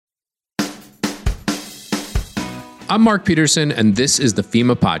I'm Mark Peterson, and this is the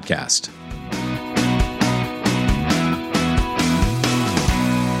FEMA Podcast.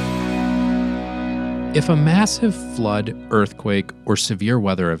 If a massive flood, earthquake, or severe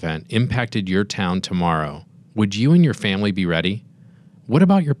weather event impacted your town tomorrow, would you and your family be ready? What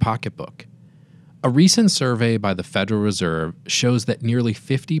about your pocketbook? A recent survey by the Federal Reserve shows that nearly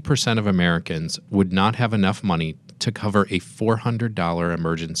 50% of Americans would not have enough money to cover a $400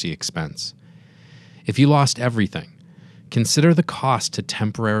 emergency expense. If you lost everything, consider the cost to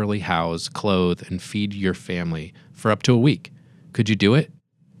temporarily house, clothe, and feed your family for up to a week. Could you do it?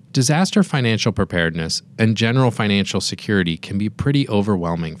 Disaster financial preparedness and general financial security can be pretty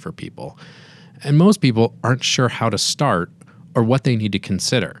overwhelming for people, and most people aren't sure how to start or what they need to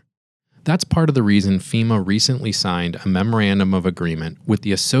consider. That's part of the reason FEMA recently signed a memorandum of agreement with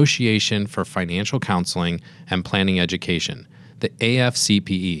the Association for Financial Counseling and Planning Education, the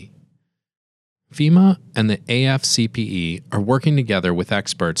AFCPE. FEMA and the AFCPE are working together with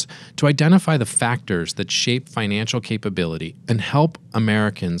experts to identify the factors that shape financial capability and help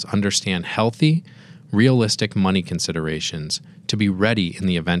Americans understand healthy, realistic money considerations to be ready in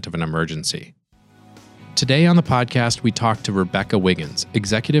the event of an emergency. Today on the podcast, we talk to Rebecca Wiggins,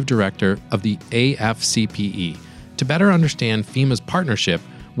 Executive Director of the AFCPE, to better understand FEMA's partnership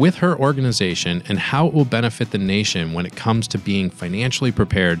with her organization and how it will benefit the nation when it comes to being financially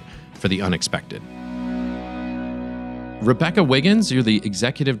prepared for the unexpected. Rebecca Wiggins, you're the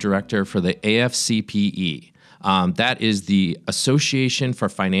Executive Director for the AFCPE. That is the Association for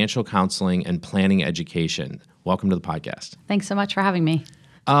Financial Counseling and Planning Education. Welcome to the podcast. Thanks so much for having me.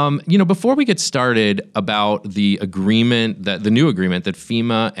 Before we get started about the agreement, the new agreement that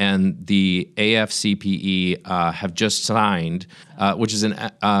FEMA and the AFCPE have just signed, which is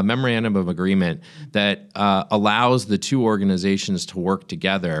a memorandum of agreement that allows the two organizations to work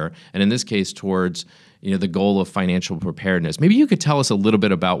together, and in this case, towards the goal of financial preparedness. Maybe you could tell us a little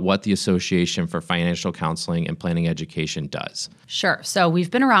bit about what the Association for Financial Counseling and Planning Education does. Sure. So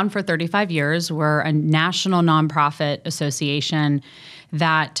we've been around for 35 years. We're a national nonprofit association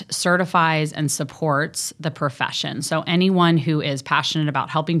that certifies and supports the profession. So anyone who is passionate about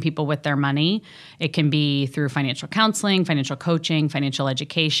helping people with their money, it can be through financial counseling, financial coaching, financial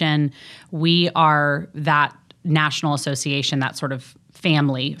education. We are that national association, that sort of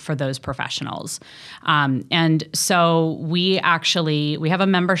family for those professionals. And so we have a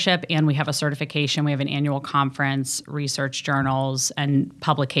membership and we have a certification. We have an annual conference, research journals, and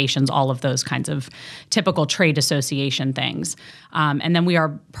publications, all of those kinds of typical trade association things. And then we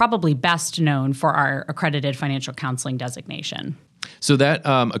are probably best known for our accredited financial counseling designation. So that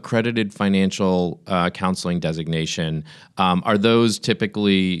accredited financial counseling designation, are those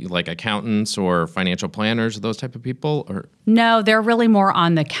typically like accountants or financial planners, those type of people? Or no, they're really more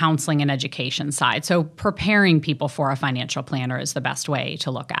on the counseling and education side. So preparing people for a financial planner is the best way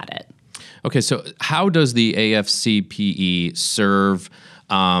to look at it. Okay, so how does the AFCPE serve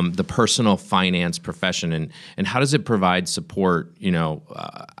the personal finance profession, and how does it provide support,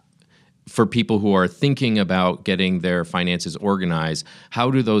 for people who are thinking about getting their finances organized?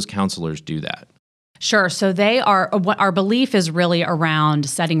 How do those counselors do that? Sure. So what our belief is really around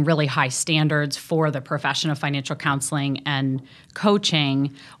setting really high standards for the profession of financial counseling and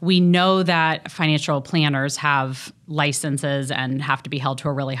coaching. We know that financial planners have licenses and have to be held to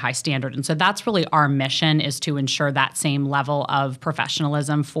a really high standard. And so that's really our mission, is to ensure that same level of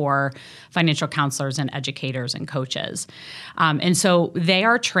professionalism for financial counselors and educators and coaches. And so they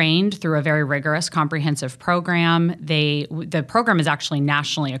are trained through a very rigorous, comprehensive program. The program is actually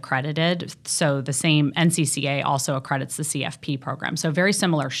nationally accredited. So the same NCCA also accredits the CFP program. So very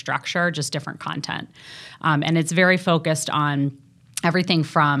similar structure, just different content. And it's very focused on everything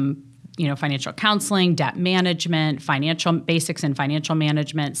from financial counseling, debt management, financial basics in financial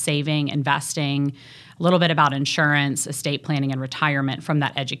management, saving, investing, a little bit about insurance, estate planning, and retirement from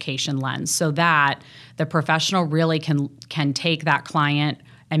that education lens, so that the professional really can take that client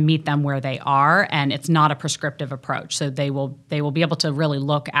and meet them where they are, and it's not a prescriptive approach. So they will be able to really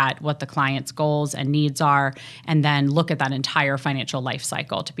look at what the client's goals and needs are, and then look at that entire financial life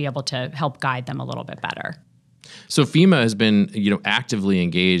cycle to be able to help guide them a little bit better. So FEMA has been, actively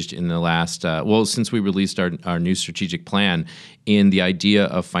engaged in the last, since we released our new strategic plan, in the idea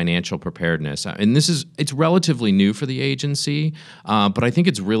of financial preparedness. And it's relatively new for the agency, but I think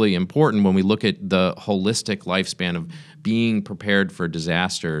it's really important when we look at the holistic lifespan of being prepared for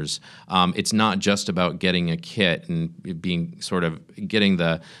disasters, it's not just about getting a kit and being sort of getting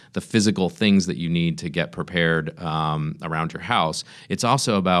the physical things that you need to get prepared around your house. It's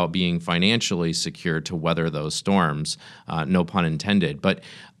also about being financially secure to weather those storms, no pun intended. But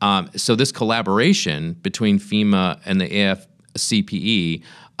so this collaboration between FEMA and the AFCPE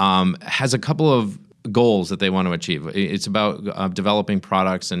has a couple of goals that they want to achieve. It's about developing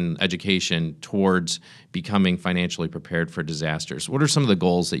products and education towards becoming financially prepared for disasters. What are some of the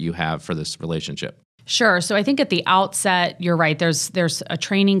goals that you have for this relationship? Sure. So I think at the outset, you're right. There's a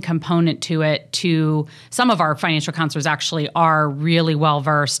training component to it. To some of our financial counselors actually are really well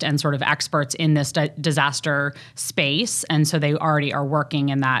versed and sort of experts in this disaster space, and so they already are working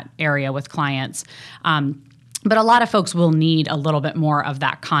in that area with clients. But a lot of folks will need a little bit more of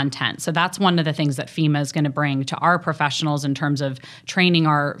that content. So that's one of the things that FEMA is going to bring to our professionals in terms of training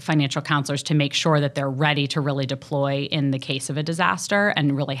our financial counselors to make sure that they're ready to really deploy in the case of a disaster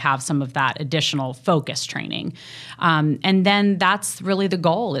and really have some of that additional focus training. And then that's really the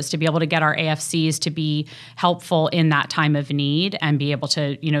goal, is to be able to get our AFCs to be helpful in that time of need and be able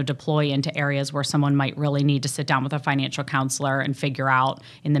to, deploy into areas where someone might really need to sit down with a financial counselor and figure out,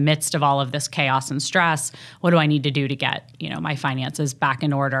 in the midst of all of this chaos and stress, what do I need to do to get, my finances back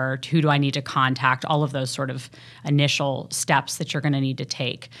in order? Who do I need to contact? All of those sort of initial steps that you're going to need to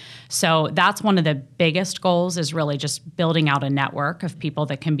take. So that's one of the biggest goals, is really just building out a network of people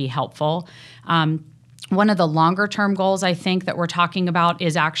that can be helpful. One of the longer term goals I think that we're talking about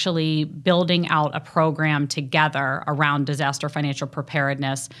is actually building out a program together around disaster financial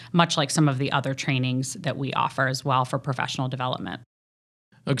preparedness, much like some of the other trainings that we offer as well for professional development.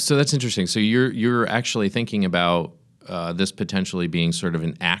 Okay, so that's interesting. So you're actually thinking about this potentially being sort of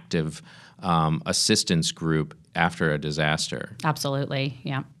an active assistance group after a disaster. Absolutely,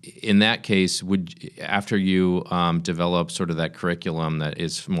 yeah. In that case, after you develop sort of that curriculum that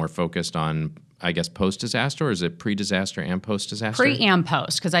is more focused on, I guess, post-disaster, or is it pre-disaster and post-disaster? Pre and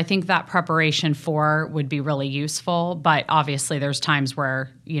post, because I think that preparation for would be really useful. But obviously, there's times where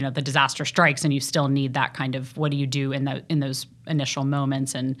the disaster strikes, and you still need that kind of, what do you do in those initial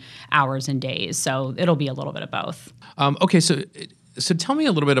moments and hours and days? So it'll be a little bit of both. Okay, so tell me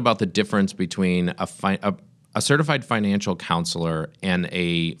a little bit about the difference between a certified financial counselor and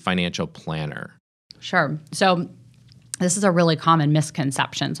a financial planner. Sure. So this is a really common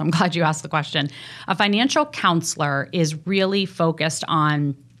misconception, so I'm glad you asked the question. A financial counselor is really focused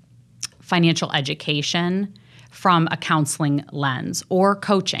on financial education from a counseling lens, or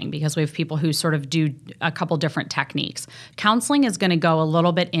coaching, because we have people who sort of do a couple different techniques. Counseling is going to go a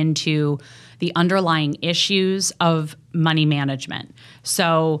little bit into the underlying issues of money management.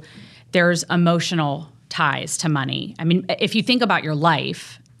 So there's emotional ties to money. I mean, if you think about your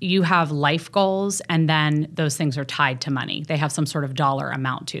life, you have life goals, and then those things are tied to money. They have some sort of dollar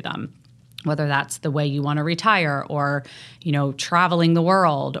amount to them, whether that's the way you want to retire, or, traveling the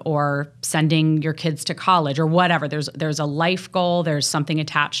world, or sending your kids to college, or whatever. There's a life goal. There's something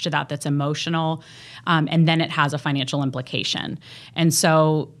attached to that that's emotional, and then it has a financial implication. And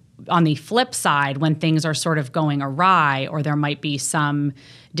so on the flip side, when things are sort of going awry, or there might be some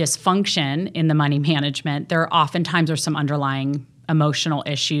dysfunction in the money management, there oftentimes are some underlying emotional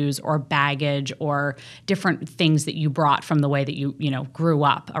issues or baggage or different things that you brought from the way that you grew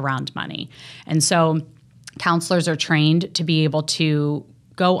up around money. And so counselors are trained to be able to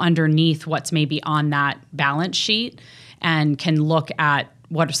go underneath what's maybe on that balance sheet, and can look at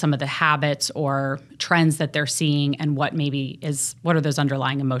what are some of the habits or trends that they're seeing, and what are those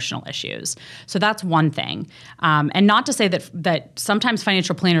underlying emotional issues. So that's one thing. And not to say that sometimes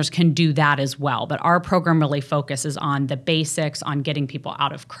financial planners can do that as well, but our program really focuses on the basics, on getting people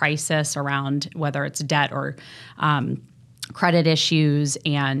out of crisis around whether it's debt or credit issues,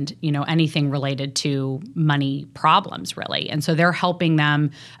 and anything related to money problems, really. And so they're helping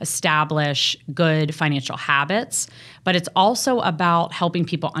them establish good financial habits, but it's also about helping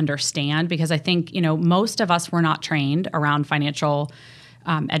people understand, because I think most of us were not trained around financial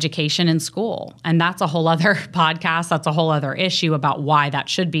education in school, and that's a whole other podcast. That's a whole other issue about why that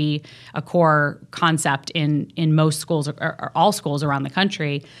should be a core concept in most schools, or all schools around the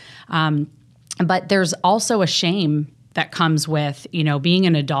country. But there's also a shame that comes with, being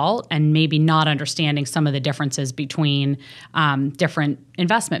an adult and maybe not understanding some of the differences between different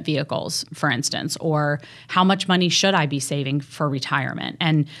investment vehicles, for instance, or how much money should I be saving for retirement.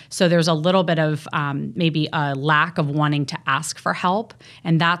 And so there's a little bit of maybe a lack of wanting to ask for help.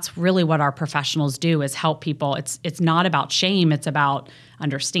 And that's really what our professionals do, is help people. It's not about shame. It's about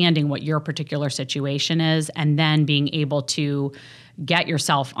understanding what your particular situation is, and then being able to get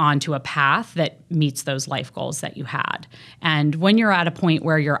yourself onto a path that meets those life goals that you had. And when you're at a point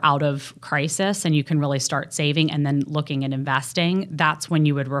where you're out of crisis and you can really start saving and then looking at investing, that's when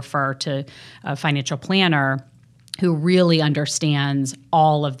you would refer to a financial planner who really understands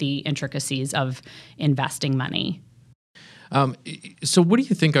all of the intricacies of investing money. So what do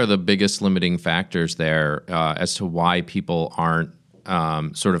you think are the biggest limiting factors there as to why people aren't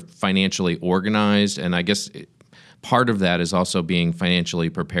sort of financially organized? And I guess part of that is also being financially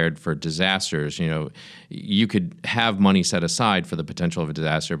prepared for disasters. You know, you could have money set aside for the potential of a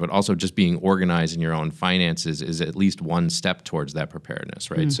disaster, but also just being organized in your own finances is at least one step towards that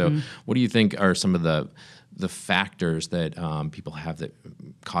preparedness, right? So what do you think are some of the factors that people have that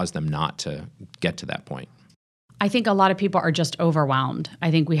cause them not to get to that point? I think a lot of people are just overwhelmed. I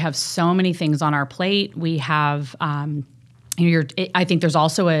think we have so many things on our plate. We have, I think there's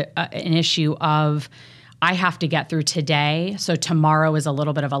also an issue of, I have to get through today, so tomorrow is a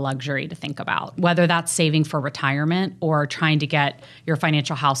little bit of a luxury to think about, whether that's saving for retirement or trying to get your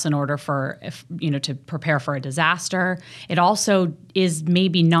financial house in order to prepare for a disaster. It also is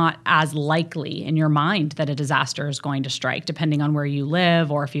maybe not as likely in your mind that a disaster is going to strike, depending on where you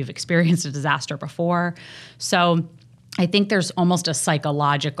live or if you've experienced a disaster before. I think there's almost a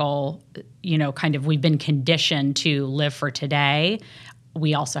psychological, we've been conditioned to live for today.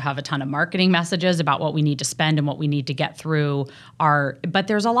 We also have a ton of marketing messages about what we need to spend and what we need to get through but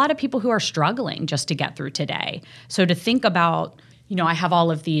there's a lot of people who are struggling just to get through today. So to think about, I have all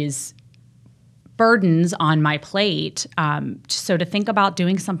of these burdens on my plate. So to think about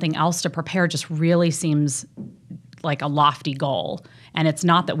doing something else to prepare just really seems like a lofty goal. And it's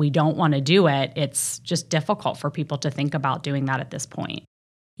not that we don't want to do it. It's just difficult for people to think about doing that at this point.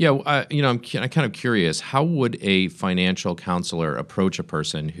 Yeah, I'm kind of curious. How would a financial counselor approach a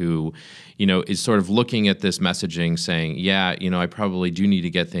person who, is sort of looking at this messaging, saying, "Yeah, I probably do need to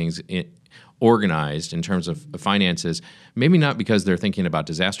get things organized in terms of finances." Maybe not because they're thinking about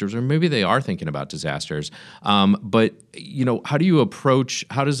disasters, or maybe they are thinking about disasters. But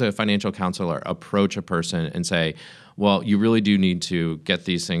how does a financial counselor approach a person and say, "Well, you really do need to get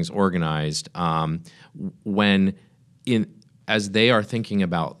these things organized," as they are thinking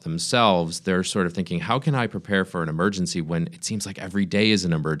about themselves, they're sort of thinking, how can I prepare for an emergency when it seems like every day is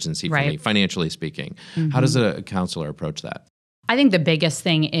an emergency for me, financially speaking? How does a counselor approach that? I think the biggest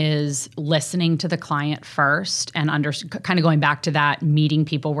thing is listening to the client first and kind of going back to that, meeting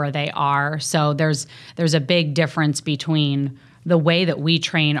people where they are. So there's a big difference between the way that we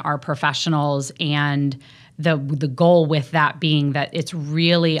train our professionals and the goal with that being that it's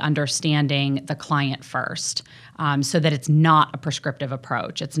really understanding the client first, so that it's not a prescriptive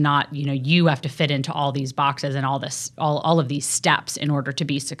approach. It's not, you have to fit into all these boxes and all of these steps in order to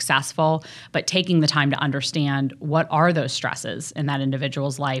be successful, but taking the time to understand what are those stresses in that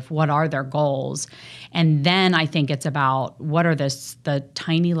individual's life, what are their goals, and then I think it's about what are the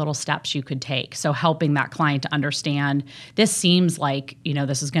tiny little steps you could take. So helping that client to understand, this seems like,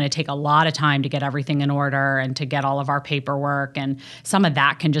 this is going to take a lot of time to get everything in order and to get all of our paperwork, and some of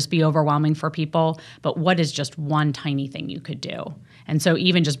that can just be overwhelming for people, but what is just one tiny thing you could do? And so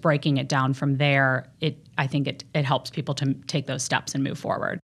even just breaking it down from there, I think it helps people to take those steps and move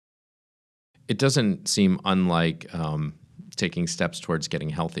forward. It doesn't seem unlike taking steps towards getting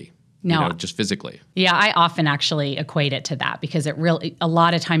healthy. No, just physically. Yeah, I often actually equate it to that because it really, a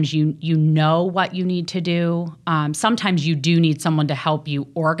lot of times you know what you need to do. Sometimes you do need someone to help you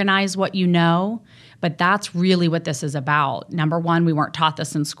organize what you know, but that's really what this is about. Number one, we weren't taught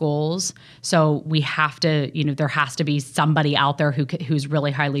this in schools, so we have to, there has to be somebody out there who's really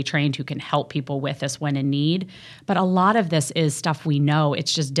highly trained who can help people with this when in need. But a lot of this is stuff we know.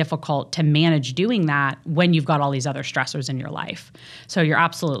 It's just difficult to manage doing that when you've got all these other stressors in your life. So you're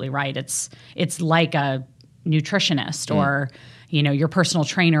absolutely right. It's like a nutritionist or your personal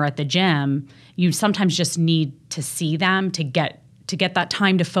trainer at the gym. You sometimes just need to see them to get that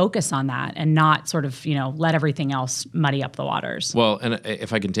time to focus on that and not sort of, let everything else muddy up the waters. Well, and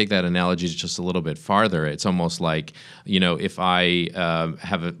if I can take that analogy just a little bit farther, it's almost like, if I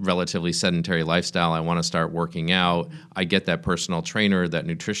have a relatively sedentary lifestyle, I want to start working out, I get that personal trainer, that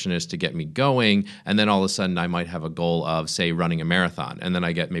nutritionist to get me going, and then all of a sudden I might have a goal of, say, running a marathon, and then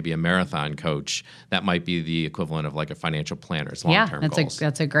I get maybe a marathon coach. That might be the equivalent of like a financial planner's long-term goals.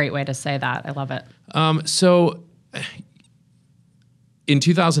 That's a great way to say that. I love it. So in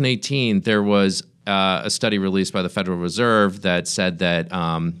 2018, there was a study released by the Federal Reserve that said that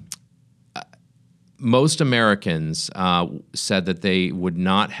most Americans said that they would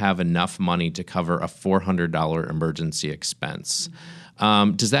not have enough money to cover a $400 emergency expense.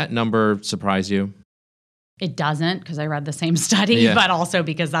 Does that number surprise you? It doesn't, because I read the same study, but also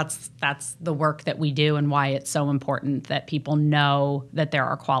because that's the work that we do and why it's so important that people know that there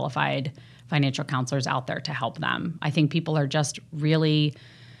are qualified financial counselors out there to help them. I think people are just really,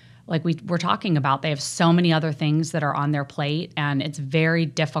 like we're talking about, they have so many other things that are on their plate, and it's very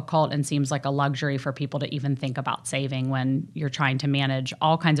difficult and seems like a luxury for people to even think about saving when you're trying to manage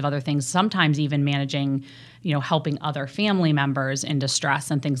all kinds of other things, sometimes even managing, helping other family members in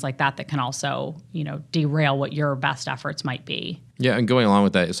distress and things like that can also, derail what your best efforts might be. Yeah, and going along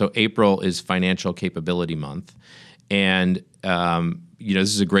with that, so April is Financial Capability Month, and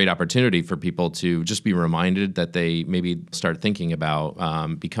this is a great opportunity for people to just be reminded that they maybe start thinking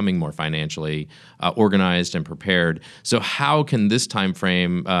about becoming more financially organized and prepared. So how can this time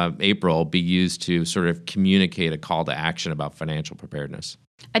frame, April, be used to sort of communicate a call to action about financial preparedness?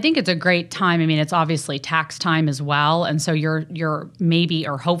 I think it's a great time. I mean, it's obviously tax time as well. And so you're maybe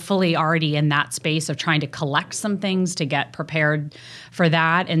or hopefully already in that space of trying to collect some things to get prepared for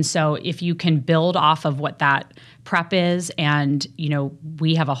that. And so if you can build off of what that prep is, and,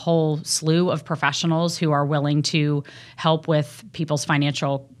 we have a whole slew of professionals who are willing to help with people's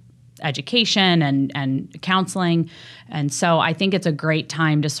financial education and counseling. And so I think it's a great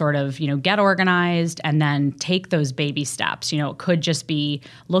time to sort of, get organized and then take those baby steps. It could just be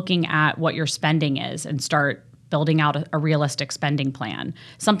looking at what your spending is and start building out a realistic spending plan,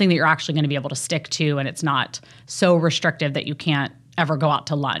 something that you're actually going to be able to stick to, and it's not so restrictive that you can't ever go out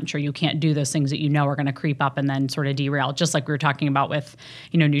to lunch, or you can't do those things that are going to creep up and then sort of derail. Just like we were talking about with,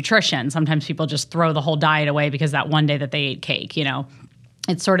 nutrition. Sometimes people just throw the whole diet away because that one day that they ate cake,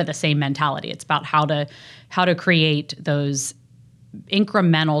 It's sort of the same mentality. It's about how to create those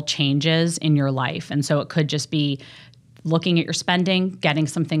incremental changes in your life. And so it could just be looking at your spending, getting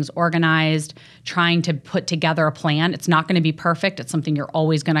some things organized, trying to put together a plan. It's not going to be perfect. It's something you're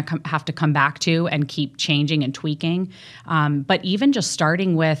always going to have to come back to and keep changing and tweaking. But even just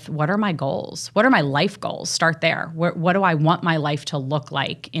starting with, what are my goals? What are my life goals? Start there. What do I want my life to look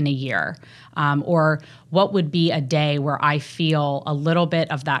like in a year? Or what would be a day where I feel a little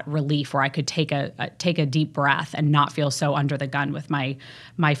bit of that relief, where I could take a deep breath and not feel so under the gun with my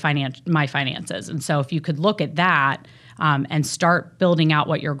finances. And so if you could look at that, and start building out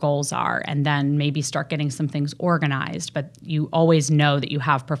what your goals are, and then maybe start getting some things organized. But you always know that you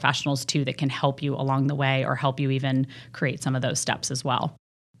have professionals too that can help you along the way, or help you even create some of those steps as well.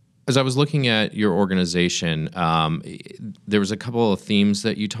 As I was looking at your organization, there was a couple of themes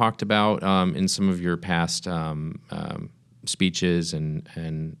that you talked about in some of your past speeches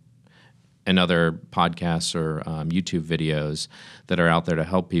and other podcasts or YouTube videos that are out there to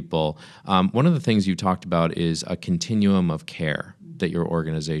help people. One of the things you talked about is a continuum of care that your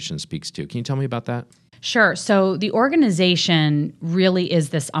organization speaks to. Can you tell me about that? Sure. So the organization really is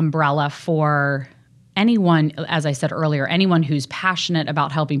this umbrella for anyone, as I said earlier, anyone who's passionate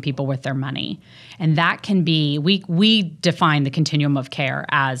about helping people with their money. And that can be, we define the continuum of care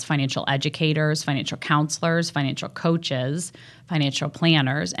as financial educators, financial counselors, financial coaches, financial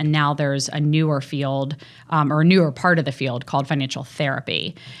planners, and now there's a newer field, or a newer part of the field called financial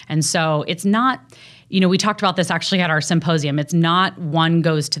therapy. And so it's not, we talked about this actually at our symposium. It's not one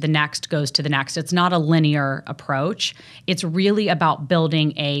goes to the next. It's not a linear approach. It's really about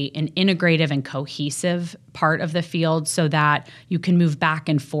building an integrative and cohesive part of the field so that you can move back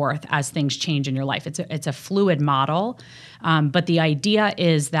and forth as things change in your life. It's a fluid model, but the idea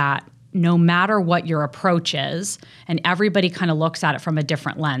is that no matter what your approach is, and everybody kind of looks at it from a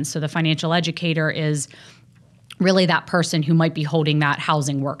different lens. So the financial educator is really that person who might be holding that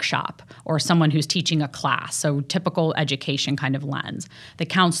housing workshop, or someone who's teaching a class, so typical education kind of lens. The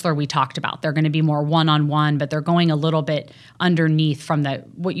counselor we talked about, they're going to be more one-on-one, but they're going a little bit underneath from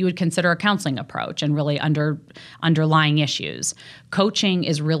what you would consider a counseling approach, and really underlying issues. Coaching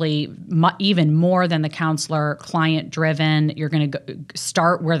is really even more than the counselor, client-driven. You're going to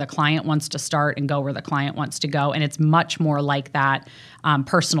start where the client wants to start and go where the client wants to go, and it's much more like that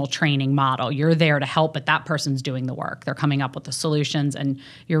personal training model. You're there to help, but that person's doing the work. They're coming up with the solutions, and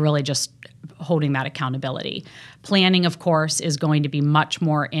you're really just holding that accountability. Planning, of course, is going to be much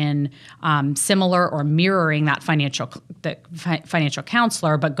more in similar or mirroring that financial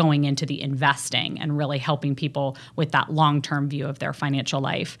counselor, but going into the investing and really helping people with that long-term view of their financial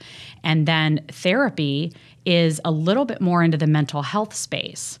life. And then therapy is a little bit more into the mental health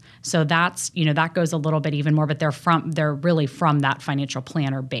space. So that's, that goes a little bit even more, but they're really from that financial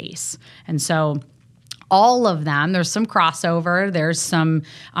planner base. And so all of them, there's some crossover, there's some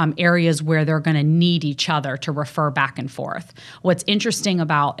areas where they're going to need each other to refer back and forth. What's interesting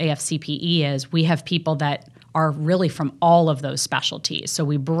about AFCPE is we have people that are really from all of those specialties. So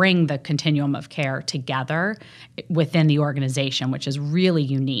we bring the continuum of care together within the organization, which is really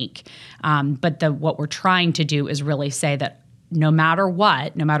unique. But what we're trying to do is really say that no matter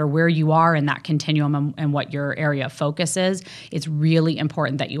where you are in that continuum and what your area of focus is, it's really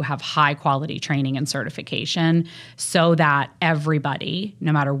important that you have high quality training and certification so that everybody,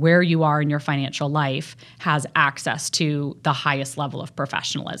 no matter where you are in your financial life, has access to the highest level of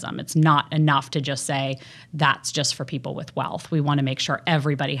professionalism. It's not enough to just say that's just for people with wealth. We want to make sure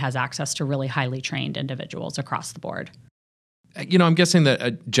everybody has access to really highly trained individuals across the board. I'm guessing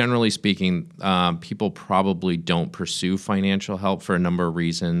that generally speaking, people probably don't pursue financial help for a number of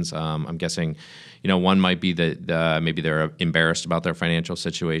reasons. I'm guessing, one might be that maybe they're embarrassed about their financial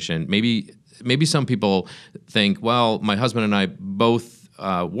situation. Maybe some people think, well, my husband and I both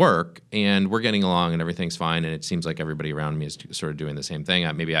work and we're getting along and everything's fine, and it seems like everybody around me is sort of doing the same thing.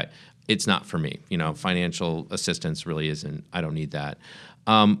 It's not for me. Financial assistance really isn't. I don't need that.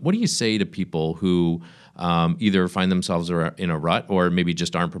 What do you say to people who either find themselves in a rut or maybe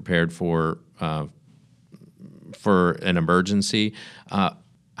just aren't prepared for an emergency?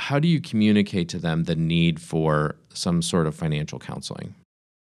 How do you communicate to them the need for some sort of financial counseling?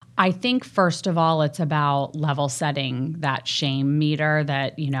 I think, first of all, it's about level setting that shame meter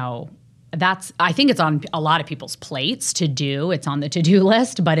that, I think it's on a lot of people's plates to do. It's on the to-do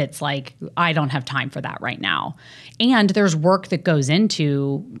list, but it's like, I don't have time for that right now. And there's work that goes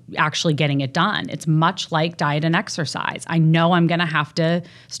into actually getting it done. It's much like diet and exercise. I know I'm going to have to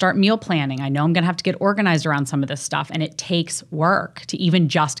start meal planning. I know I'm going to have to get organized around some of this stuff, and it takes work to even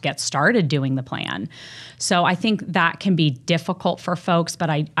just get started doing the plan. So I think that can be difficult for folks, but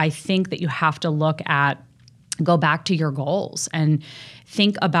I think that you have to go back to your goals and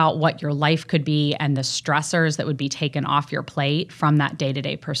think about what your life could be and the stressors that would be taken off your plate from that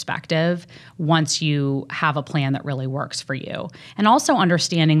day-to-day perspective once you have a plan that really works for you. And also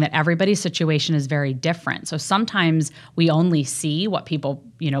understanding that everybody's situation is very different. So sometimes we only see what people,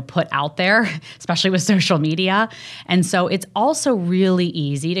 put out there, especially with social media. And so it's also really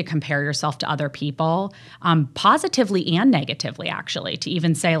easy to compare yourself to other people, positively and negatively, actually, to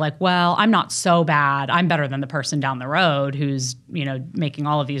even say like, well, I'm not so bad. I'm better than the person down the road who's, making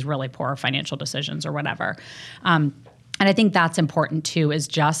all of these really poor financial decisions or whatever. And I think that's important too, is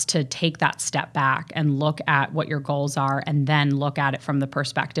just to take that step back and look at what your goals are and then look at it from the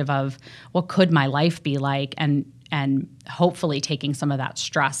perspective of what could my life be like, and hopefully taking some of that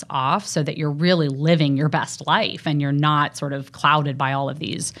stress off so that you're really living your best life and you're not sort of clouded by all of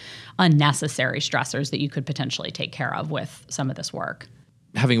these unnecessary stressors that you could potentially take care of with some of this work.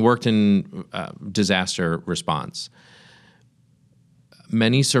 Having worked in disaster response,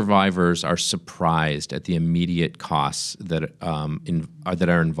 many survivors are surprised at the immediate costs that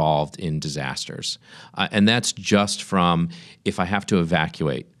are involved in disasters. And that's just from if I have to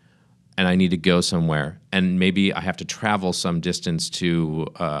evacuate and I need to go somewhere, and maybe I have to travel some distance to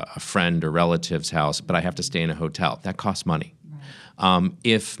a friend or relative's house, but I have to stay in a hotel. That costs money. Right.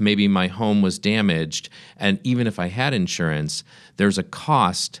 If maybe my home was damaged, and even if I had insurance, there's a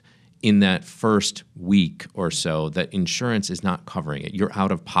cost in that first week or so that insurance is not covering it. You're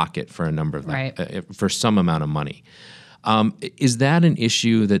out of pocket for a number of that, right, for some amount of money. Is that an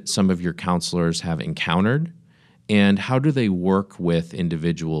issue that some of your counselors have encountered? And how do they work with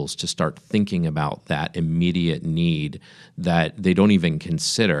individuals to start thinking about that immediate need that they don't even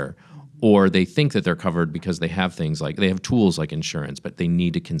consider, or they think that they're covered because they have tools like insurance, but they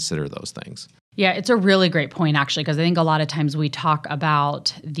need to consider those things? Yeah, it's a really great point, actually, because I think a lot of times we talk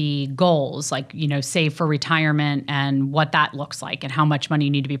about the goals, like, save for retirement and what that looks like and how much money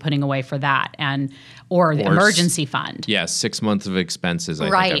you need to be putting away for that, or the emergency fund. Yeah, 6 months of expenses, I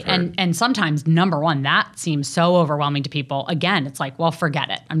think Right, I've heard. And sometimes, number one, that seems so overwhelming to people. Again, it's like, well, forget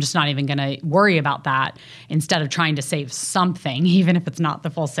it. I'm just not even going to worry about that. Instead of trying to save something, even if it's not the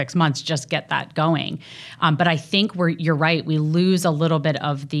full 6 months, just get that going. But I think you're right. We lose a little bit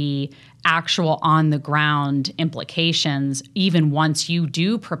of the actual on-the-ground implications, even once you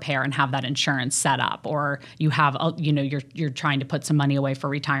do prepare and have that insurance set up, or you have, you're trying to put some money away for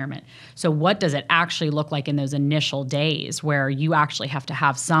retirement. So what does it actually look like in those initial days where you actually have to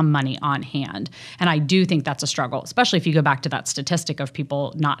have some money on hand? And I do think that's a struggle, especially if you go back to that statistic of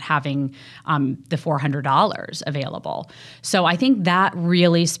people not having the $400 available. So I think that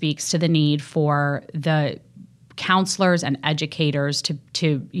really speaks to the need for the counselors and educators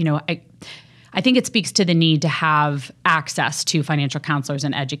I think it speaks to the need to have access to financial counselors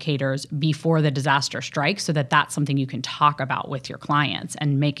and educators before the disaster strikes, so that that's something you can talk about with your clients,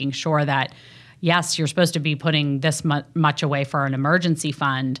 and making sure that yes, you're supposed to be putting this much away for an emergency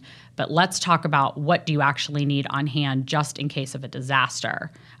fund, but let's talk about what do you actually need on hand just in case of a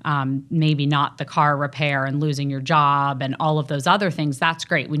disaster. Maybe not the car repair and losing your job and all of those other things. That's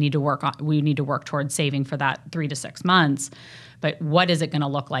great. We need to work towards saving for that 3 to 6 months. But what is it going to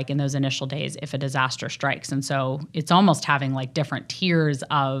look like in those initial days if a disaster strikes? And so it's almost having like different tiers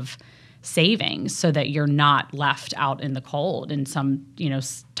of savings so that you're not left out in the cold in some,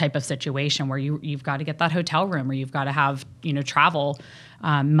 type of situation where you've got to get that hotel room or you've got to have, travel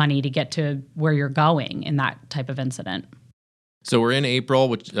money to get to where you're going in that type of incident. So we're in April,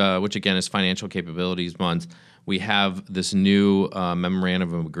 which again is Financial Capabilities Month. We have this new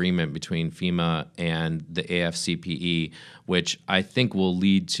memorandum of agreement between FEMA and the AFCPE, which I think will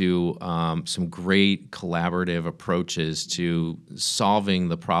lead to some great collaborative approaches to solving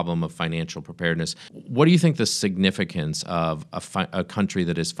the problem of financial preparedness. What do you think the significance of a country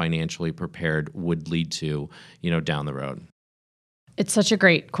that is financially prepared would lead to, down the road? It's such a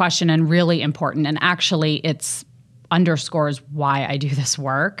great question and really important. And actually, it's underscores why I do this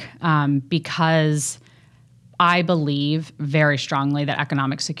work, because I believe very strongly that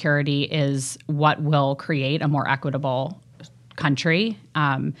economic security is what will create a more equitable country.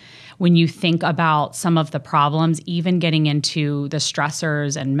 When you think about some of the problems, even getting into the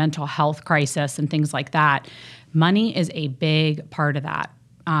stressors and mental health crisis and things like that, money is a big part of that.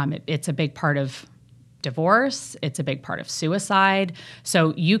 It's a big part of divorce. It's a big part of suicide.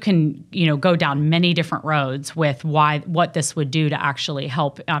 So you can, go down many different roads with what this would do to actually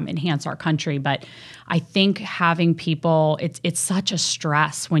help enhance our country. But I think having people, it's such a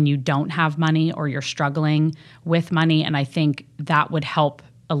stress when you don't have money or you're struggling with money. And I think that would help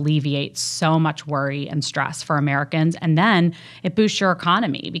alleviate so much worry and stress for Americans. And then it boosts your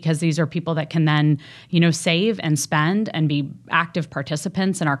economy because these are people that can then, save and spend and be active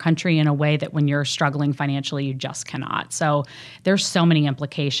participants in our country in a way that when you're struggling financially, you just cannot. So there's so many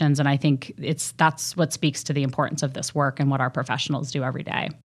implications. And I think that's what speaks to the importance of this work and what our professionals do every day.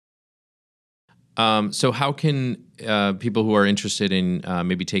 So how can people who are interested in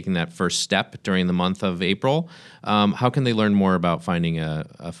maybe taking that first step during the month of April, how can they learn more about finding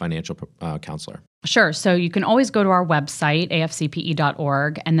a financial counselor? Sure. So you can always go to our website,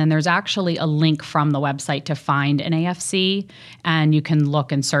 afcpe.org, and then there's actually a link from the website to find an AFC, and you can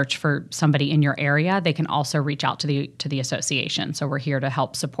look and search for somebody in your area. They can also reach out to the association. So we're here to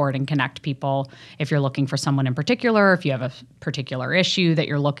help support and connect people. If you're looking for someone in particular, if you have a particular issue that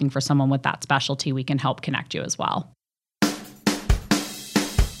you're looking for someone with that specialty, we can help connect you as well.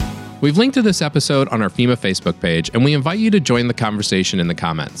 We've linked to this episode on our FEMA Facebook page, and we invite you to join the conversation in the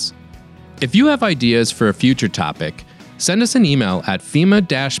comments. If you have ideas for a future topic, send us an email at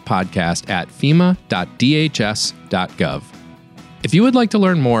fema-podcast@fema.dhs.gov. If you would like to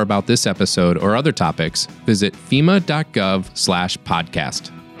learn more about this episode or other topics, visit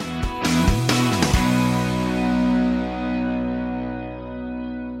fema.gov/podcast.